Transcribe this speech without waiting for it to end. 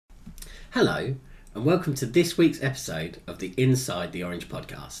Hello, and welcome to this week's episode of the Inside the Orange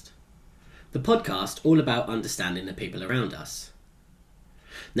podcast. The podcast all about understanding the people around us.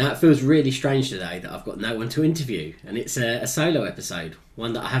 Now, it feels really strange today that I've got no one to interview, and it's a solo episode,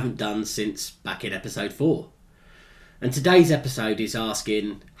 one that I haven't done since back in episode 4. And today's episode is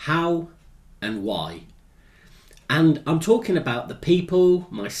asking how and why. And I'm talking about the people,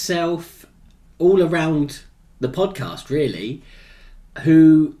 myself, all around the podcast really,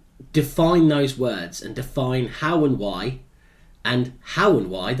 who define those words and define how and why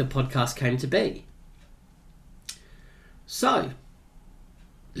the podcast came to be. So,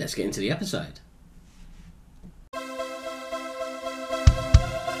 let's get into the episode.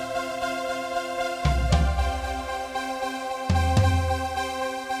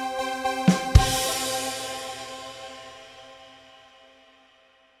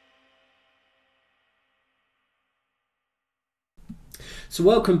 So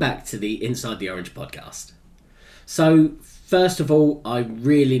welcome back to the Inside the Orange podcast. So first of all, I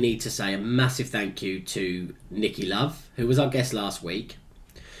really need to say a massive thank you to Nikki Love, who was our guest last week,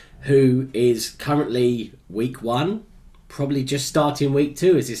 who is currently week 1, probably just starting week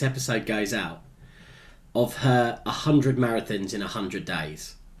 2 as this episode goes out, of her 100 marathons in 100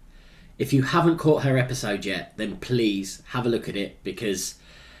 days. If you haven't caught her episode yet, then please have a look at it, because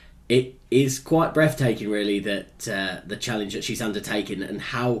it is quite breathtaking, really, that the challenge that she's undertaken and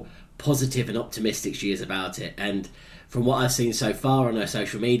how positive and optimistic she is about it. And from what I've seen so far on her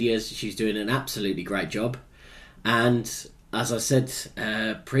social medias, she's doing an absolutely great job. And as I said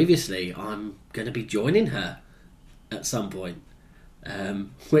previously, I'm going to be joining her at some point,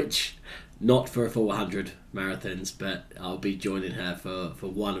 which not for a full 100 marathons, but I'll be joining her for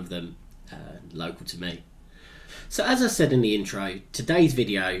one of them local to me. So as I said in the intro, today's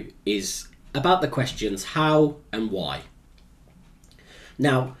video is about the questions how and why.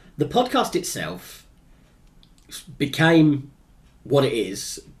 Now, the podcast itself became what it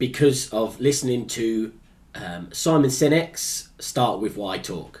is because of listening to Simon Sinek's Start With Why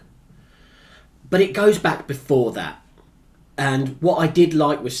talk. But it goes back before that. And what I did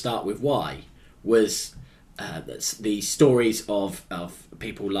like with Start With Why was the stories of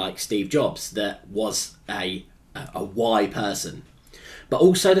people like Steve Jobs, that was a why person, but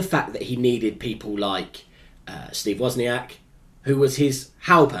also the fact that he needed people like Steve Wozniak, who was his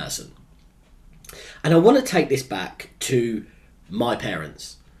how person. And I want to take this back to my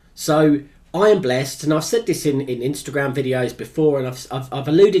parents. So I am blessed, and I've said this in Instagram videos before, and I've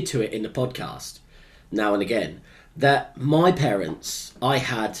alluded to it in the podcast now and again, that my parents, I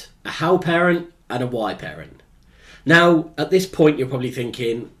had a how parent and a why parent. Now, at this point, you're probably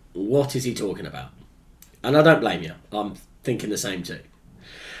thinking, what is he talking about? And I don't blame you. I'm thinking the same too.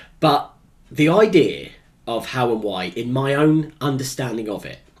 But the idea of how and why, in my own understanding of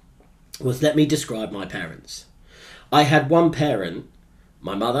it, was, let me describe my parents. I had one parent,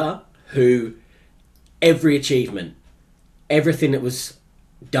 my mother, who every achievement, everything that was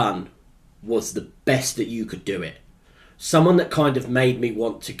done was the best that you could do it. Someone that kind of made me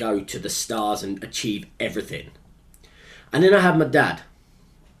want to go to the stars and achieve everything. And then I had my dad,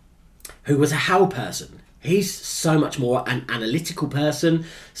 who was a how person. He's so much more an analytical person,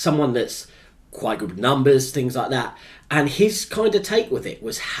 someone that's quite good with numbers, things like that. And his kind of take with it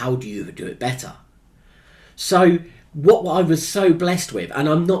was, how do you do it better? So what I was so blessed with, and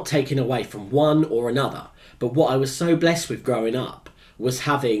I'm not taking away from one or another, but what I was so blessed with growing up was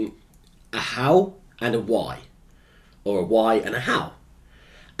having a how and a why, or a why and a how.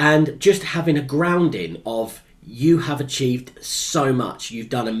 And just having a grounding of, you have achieved so much, you've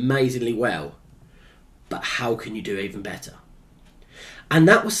done amazingly well, but how can you do even better? And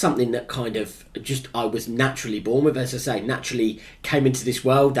that was something that kind of just, I was naturally born with, as I say, naturally came into this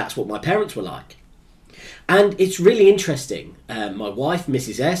world. That's what my parents were like. And it's really interesting. My wife,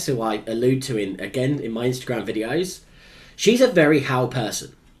 Mrs. S, who I allude to in my Instagram videos, she's a very how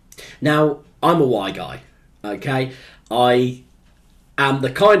person. Now, I'm a why guy, okay? I am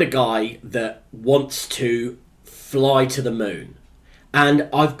the kind of guy that wants to fly to the moon. And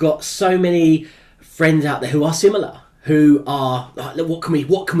I've got so many friends out there who are similar, who are like, what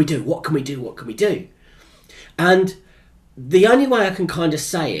can we do? And the only way I can kind of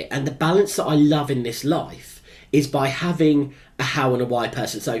say it, and the balance that I love in this life, is by having a how and a why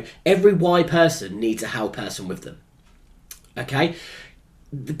person. So every why person needs a how person with them. Okay?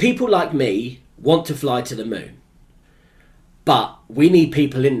 The people like me want to fly to the moon, but we need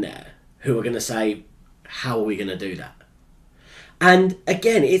people in there who are going to say, how are we going to do that? And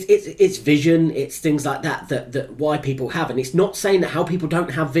again, it's vision, it's things like that why people have. And it's not saying that how people don't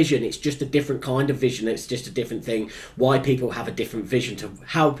have vision, it's just a different kind of vision, it's just a different thing, why people have a different vision to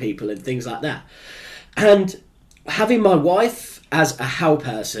how people and things like that. And having my wife as a how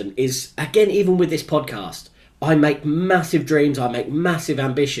person is, again, even with this podcast, I make massive dreams, I make massive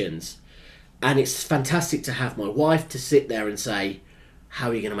ambitions. And it's fantastic to have my wife to sit there and say, how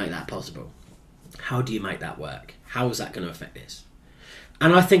are you going to make that possible? How do you make that work? How is that going to affect this?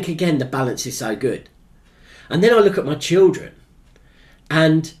 And I think, again, the balance is so good. And then I look at my children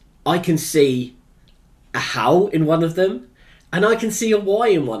and I can see a how in one of them and I can see a why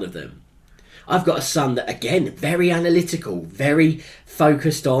in one of them. I've got a son that, again, very analytical, very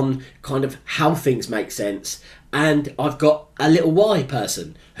focused on kind of how things make sense. And I've got a little why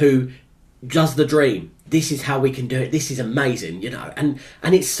person who does the dream. This is how we can do it. This is amazing, And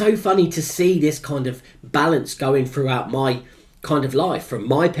it's so funny to see this kind of balance going throughout my kind of life, from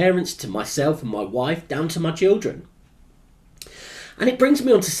my parents to myself and my wife down to my children. And it brings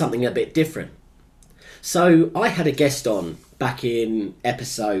me on to something a bit different. So I had a guest on back in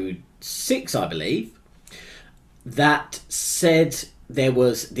episode 6, I believe, that said there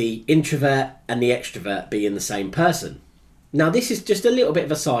was the introvert and the extrovert being the same person. Now, this is just a little bit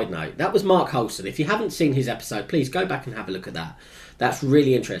of a side note. That was Mark Holston. If you haven't seen his episode, please go back and have a look at that. That's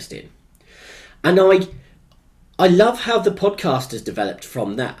really interesting. And I love how the podcast has developed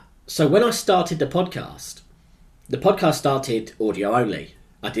from that. So when I started the podcast started audio only.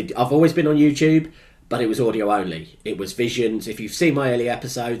 I've always been on YouTube, but it was audio only. It was visions. If you've seen my early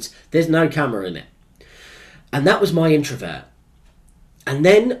episodes, there's no camera in it. And that was my introvert. And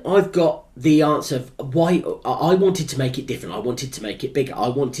then I've got the answer of why I wanted to make it different. I wanted to make it bigger. I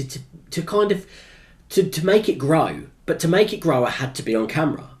wanted to kind of to make it grow. But to make it grow, I had to be on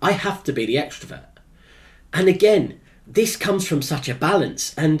camera. I have to be the extrovert. And again, this comes from such a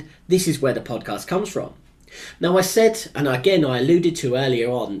balance, and this is where the podcast comes from. Now, I said, and again, I alluded to earlier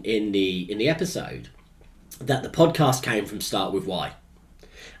on in the episode, that the podcast came from Start With Why.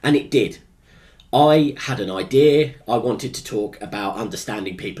 And it did. I had an idea. I wanted to talk about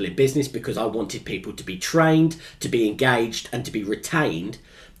understanding people in business because I wanted people to be trained, to be engaged, and to be retained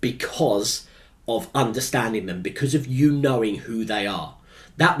because of understanding them, because of you knowing who they are.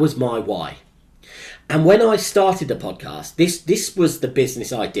 That was my why. And when I started the podcast, this was the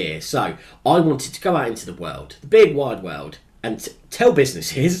business idea. So I wanted to go out into the world, the big wide world, and tell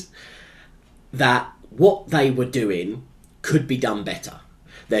businesses that what they were doing could be done better.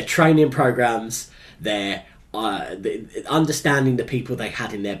 Their training programs, their understanding the people they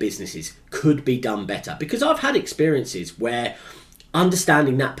had in their businesses could be done better. Because I've had experiences where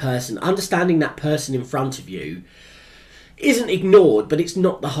understanding that person in front of you isn't ignored, but it's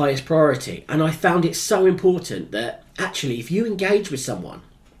not the highest priority. And I found it so important that actually if you engage with someone,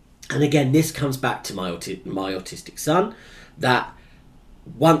 and again, this comes back to my autistic son, that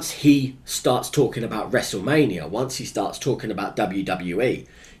once he starts talking about WrestleMania, once he starts talking about WWE,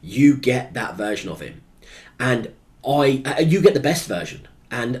 you get that version of him. And you get the best version.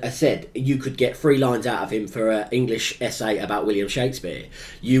 And I said, you could get 3 lines out of him for an English essay about William Shakespeare.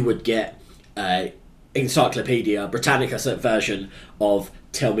 You would get Encyclopedia Britannica version of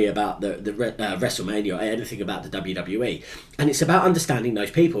tell me about the WrestleMania or anything about the WWE. And it's about understanding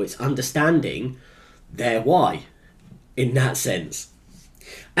those people. It's understanding their why in that sense.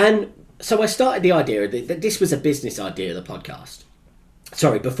 And so I started the idea that this was a business idea, the podcast.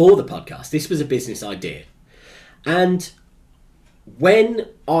 Sorry, before the podcast, this was a business idea. And when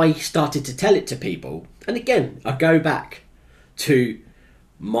I started to tell it to people, and again, I go back to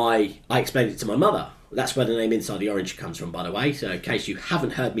I explained it to my mother. That's where the name Inside the Orange comes from, by the way. So in case you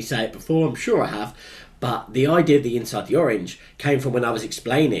haven't heard me say it before, I'm sure I have. But the idea of the Inside the Orange came from when I was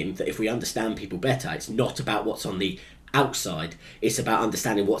explaining that if we understand people better, it's not about what's on the outside. It's about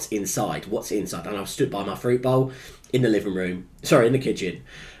understanding what's inside. And I stood by my fruit bowl in the kitchen.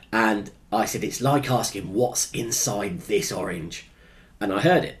 And I said, it's like asking what's inside this orange. And I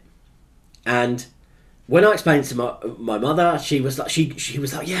heard it. And when I explained to my mother, she was like,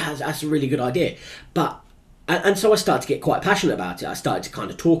 yeah, that's a really good idea. And so I started to get quite passionate about it. I started to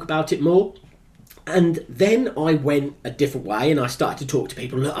kind of talk about it more. And then I went a different way and I started to talk to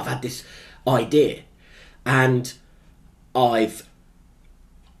people. Look, I've had this idea, and I've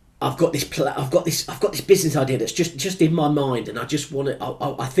got this business idea that's just in my mind, and I just want to.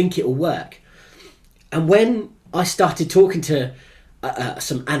 I think it'll work. And when I started talking to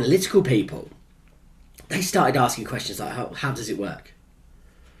some analytical people, they started asking questions like, how does it work?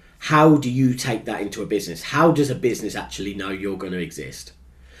 How do you take that into a business? How does a business actually know you're going to exist?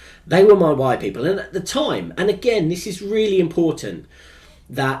 They were my why people. And at the time, and again, this is really important,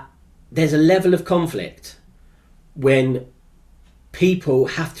 that there's a level of conflict when people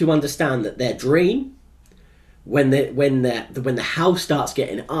have to understand that their dream, when the how starts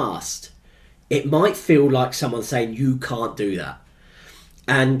getting asked, it might feel like someone saying you can't do that.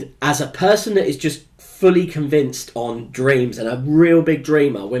 And as a person that is just fully convinced on dreams and a real big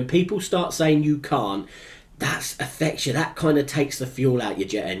dreamer, when people start saying you can't, that affects you. That kind of takes the fuel out your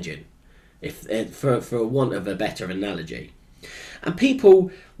jet engine, if for want of a better analogy. And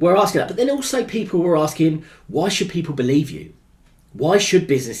people were asking that, but then also people were asking, why should people believe you? Why should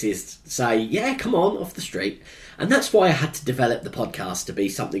businesses say, yeah, come on, off the street? And that's why I had to develop the podcast to be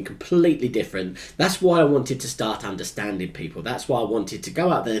something completely different. That's why I wanted to start understanding people. That's why I wanted to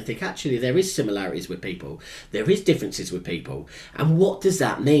go out there and think, actually, there is similarities with people. There is differences with people. And what does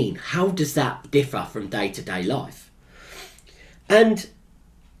that mean? How does that differ from day-to-day life? And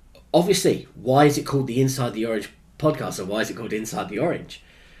obviously, why is it called the Inside the Orange podcast, or why is it called Inside the Orange?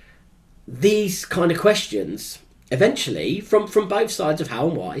 These kind of questions, eventually, from both sides of how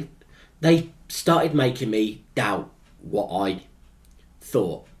and why, they started making me doubt what I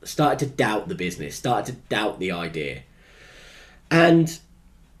thought, started to doubt the business, started to doubt the idea. And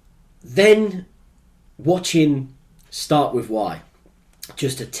then watching Start With Why,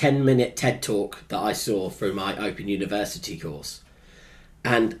 just a 10-minute TED talk that I saw through my Open University course,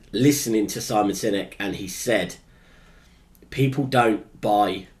 and listening to Simon Sinek, and he said, people don't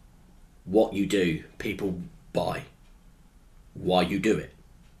buy what you do, people buy why you do it.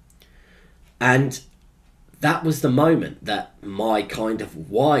 And that was the moment that my kind of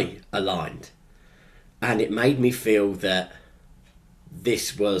why aligned. And it made me feel that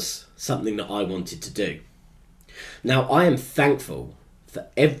this was something that I wanted to do. Now, I am thankful for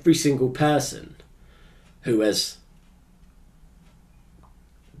every single person who has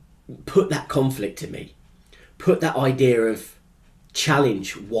put that conflict in me, put that idea of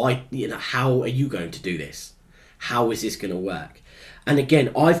challenge, why, how are you going to do this? How is this going to work? And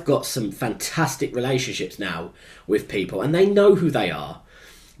again, I've got some fantastic relationships now with people, and they know who they are,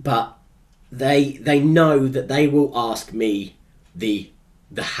 but they know that they will ask me the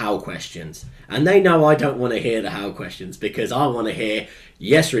how questions. And they know I don't want to hear the how questions, because I want to hear,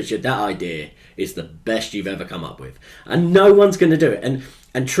 yes, Richard, that idea is the best you've ever come up with. And no one's going to do it.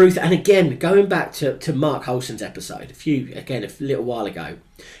 And truth, and again, going back to Mark Holson's episode, a little while ago,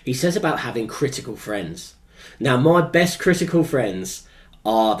 he says about having critical friends. Now, my best critical friends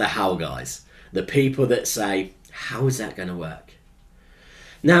are the how guys, the people that say, how is that going to work?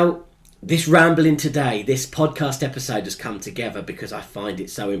 Now, this rambling today, this podcast episode has come together because I find it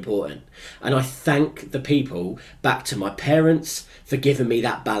so important. And I thank the people, back to my parents, for giving me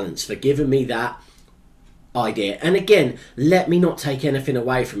that balance, for giving me that idea. And again, let me not take anything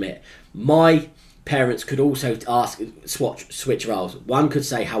away from it. My parents could also switch roles. One could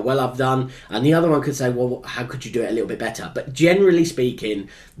say how well I've done, and the other one could say, well, how could you do it a little bit better? But generally speaking,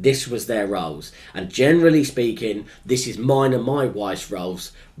 this was their roles. And generally speaking, this is mine and my wife's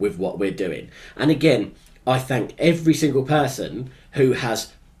roles with what we're doing. And again, I thank every single person who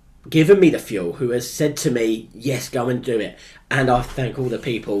has given me the fuel, who has said to me, yes, go and do it. And I thank all the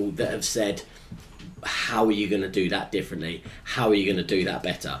people that have said, how are you going to do that differently? How are you going to do that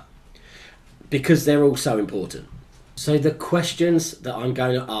better? Because they're all so important. So the questions that I'm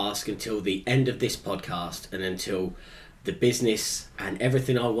going to ask until the end of this podcast, and until the business and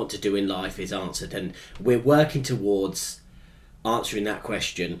everything I want to do in life is answered, and we're working towards answering that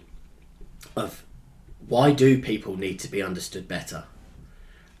question of, why do people need to be understood better?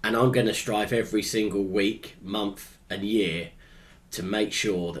 And I'm going to strive every single week, month and year to make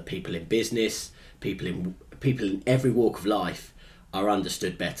sure that people in business, people in every walk of life are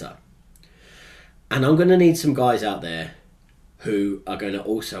understood better. And I'm going to need some guys out there who are going to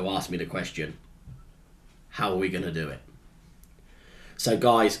also ask me the question, how are we going to do it? So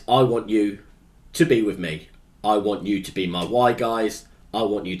guys, I want you to be with me. I want you to be my why guys. I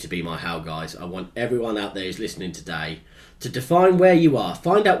want you to be my how guys. I want everyone out there who's listening today to define where you are.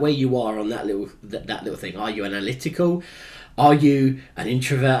 Find out where you are on that little thing. Are you analytical? Are you an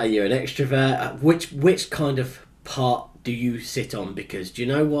introvert? Are you an extrovert? Which kind of part do you sit on? Because do you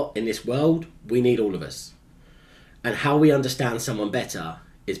know what? In this world, we need all of us. And how we understand someone better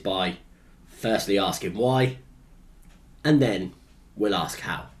is by firstly asking why, and then we'll ask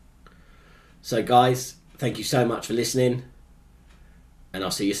how. So guys, thank you so much for listening, and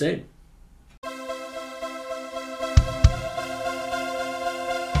I'll see you soon.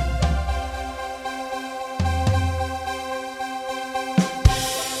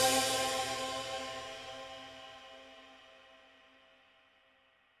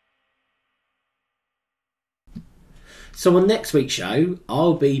 So on next week's show,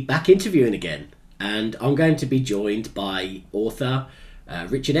 I'll be back interviewing again, and I'm going to be joined by author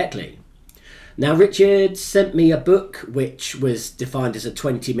Richard Eckley. Now, Richard sent me a book which was defined as a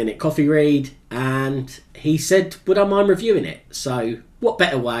 20-minute coffee read, and he said, would I mind reviewing it? So what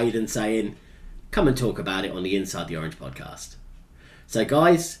better way than saying, come and talk about it on the Inside the Orange podcast. So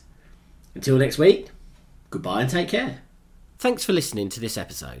guys, until next week, goodbye and take care. Thanks for listening to this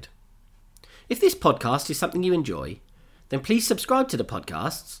episode. If this podcast is something you enjoy, then please subscribe to the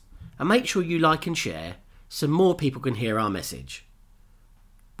podcasts and make sure you like and share so more people can hear our message.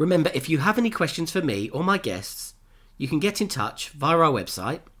 Remember, if you have any questions for me or my guests, you can get in touch via our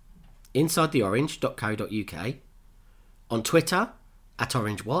website, insidetheorange.co.uk, on Twitter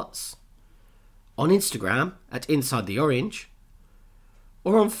 @OrangeWatts, on Instagram @InsideTheOrange,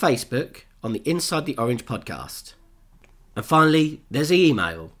 or on Facebook on the Inside the Orange podcast. And finally, there's the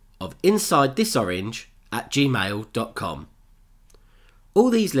email of insidethisorange@gmail.com. All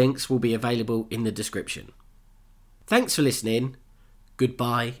these links will be available in the description. Thanks for listening.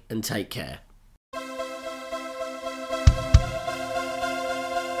 Goodbye and take care.